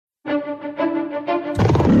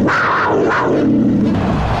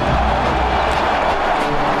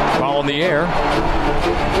Ball in the air.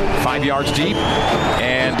 5 yards deep.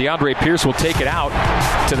 And DeAndre Pierce will take it out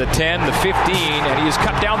to the 10, the 15, and he has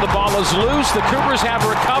cut down. The ball is loose. The Cougars have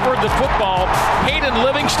recovered the football. Hayden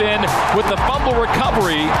Livingston with the fumble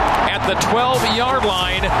recovery at the 12-yard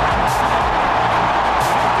line.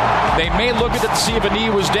 They may look at it to see if a knee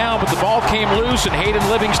was down, but the ball came loose, and Hayden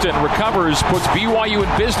Livingston recovers, puts BYU in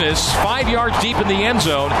business, 5 yards deep in the end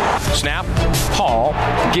zone. Snap, Hall,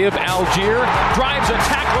 give Algier, drives a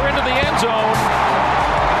tackler into the end zone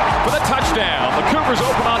for the touchdown. The Cougars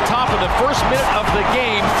open on top in the first minute of the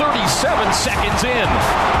game, 37 seconds in.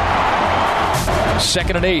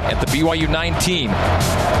 2nd and 8 at the BYU 19.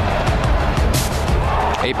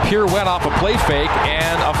 A pirouette off a play fake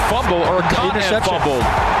and a fumble, or a caught and fumbled.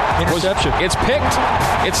 Interception. It's picked.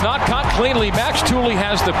 It's not caught cleanly. Max Tooley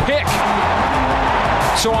has the pick.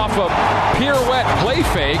 So off a pirouette play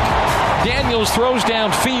fake, Daniels throws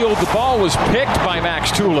downfield. The ball was picked by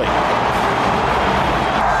Max Tooley.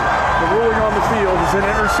 The ruling on the field is an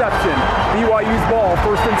interception. BYU's ball,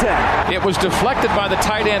 1st and 10. It was deflected by the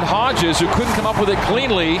tight end Hodges, who couldn't come up with it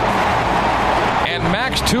cleanly. And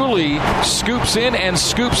Max Tooley scoops in and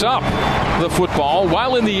scoops up the football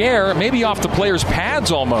while in the air, maybe off the player's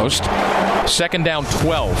pads almost. 2nd down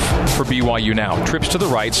 12 for BYU now. Trips to the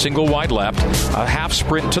right, single wide left, a half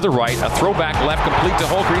sprint to the right, a throwback left complete to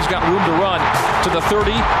Holker. He's got room to run to the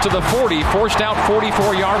 30, to the 40, forced out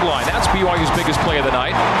 44-yard line. That's BYU's biggest play of the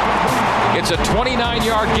night. It's a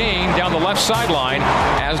 29-yard gain down the left sideline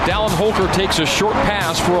as Dallin Holker takes a short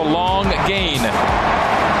pass for a long gain.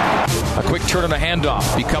 A quick turn on a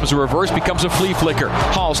handoff. Becomes a reverse, becomes a flea flicker.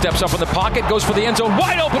 Hall steps up in the pocket, goes for the end zone.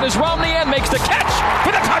 Wide open is Romney and makes the catch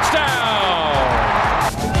for the touchdown.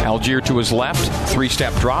 Algier to his left.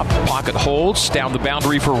 3-step drop. Pocket holds. Down the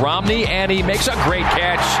boundary for Romney, and he makes a great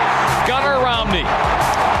catch. Gunnar Romney,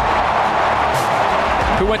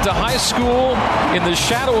 who went to high school in the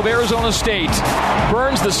shadow of Arizona State,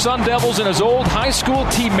 burns the Sun Devils and his old high school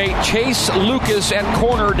teammate Chase Lucas at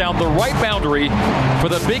corner down the right boundary for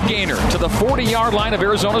the big gainer to the 40-yard line of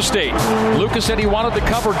Arizona State. Lucas said he wanted to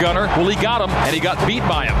cover Gunnar. Well, he got him, and he got beat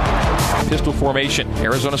by him. Pistol formation.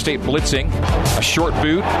 Arizona State blitzing. A short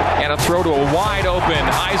boot and a throw to a wide-open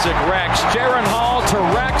Isaac Rex. Jaron Hall to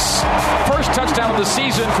Rex. First touchdown of the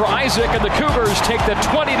season for Isaac, and the Cougars take the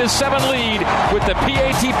 20-7 lead with the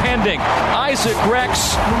PAT pending. Isaac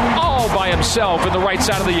Rex all by himself in the right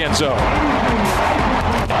side of the end zone.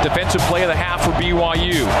 Defensive play of the half for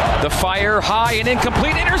BYU. The fire high and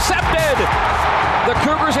incomplete, intercepted. The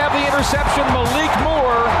Cougars have the interception. Malik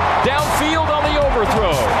Moore downfield on the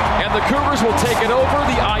overthrow. And the Cougars will take it over.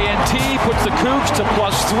 The INT puts the Cougs to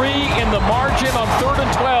 +3 in the margin on 3rd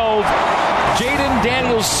and 12. Jaden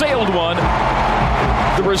Daniels sailed one.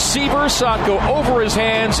 The receiver saw it go over his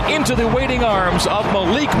hands into the waiting arms of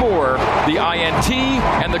Malik Moore, the INT,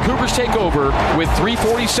 and the Cougars take over with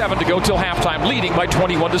 3:47 to go till halftime, leading by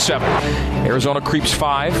 21-7. Arizona creeps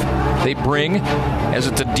 5. They bring, as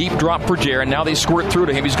it's a deep drop for Jaron. Now they squirt through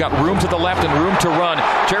to him. He's got room to the left and room to run.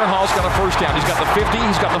 Jaron Hall's got a first down. He's got the 50.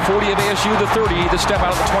 He's got the 40 of ASU, the 30, the step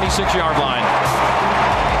out of the 26-yard line.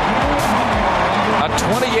 A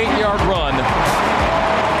 28-yard run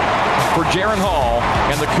for Jaron Hall,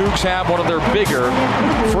 and the Cougs have one of their bigger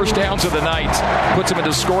first downs of the night. Puts them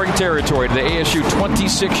into scoring territory to the ASU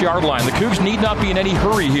 26-yard line. The Cougs need not be in any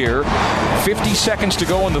hurry here. 50 seconds to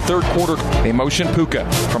go in the third quarter. They motion Puka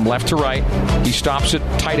from left to right. He stops at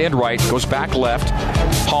tight end right, goes back left.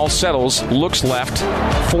 Hall settles, looks left,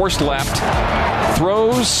 forced left,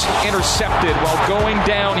 throws, intercepted while going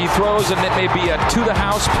down. He throws, and it may be a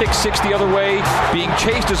to-the-house pick six the other way. Being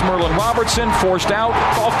chased is Merlin Robertson, forced out.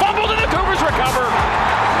 Ball fumbled, and the Cougars recover.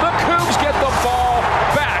 The Cougs get the ball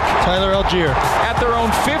back. Tyler Algier. At their own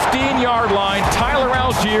 15-yard line, Tyler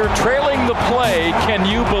Algier trailing the play. Can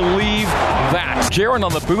you believe that? Jaron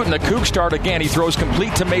on the boot, and the Cougs start again. He throws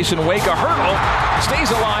complete to Mason Wake. A hurdle,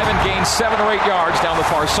 stays alive, and gains 7 or 8 yards down the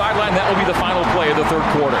far sideline. That will be the final play of the third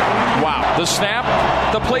quarter. Wow. The snap,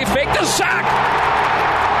 the play fake, the sack!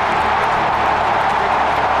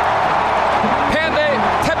 Pande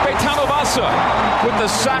Tepe Tanovasa with the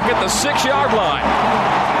sack at the 6-yard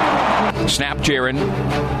line. Snap Jaron.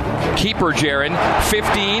 Keeper Jaron.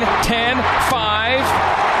 15, 10,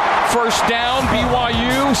 5. First down,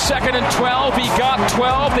 BYU. 2nd and 12. He got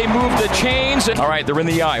 12. They moved the chains. All right, they're in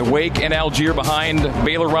the eye. Wake and Algier behind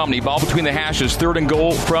Baylor Romney. Ball between the hashes. 3rd and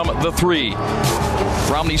goal from the 3.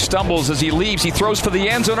 Romney stumbles as he leaves. He throws for the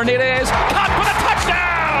end zone, and it is caught for the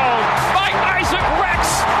touchdown by Isaac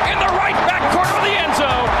Rex in the right back corner of the end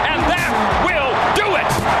zone, and that will do it.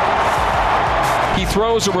 He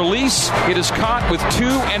throws a release. It is caught with 2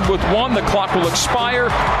 and with 1. The clock will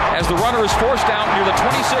expire as the runner is forced out near the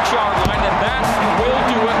 26-yard line, and that will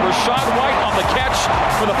do it. Rachaad White on the catch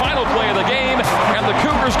for the final play of the game, and the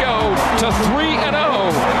Cougars go to 3-0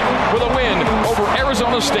 with a win over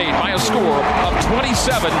Arizona State by a score of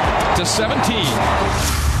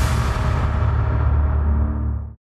 27-17.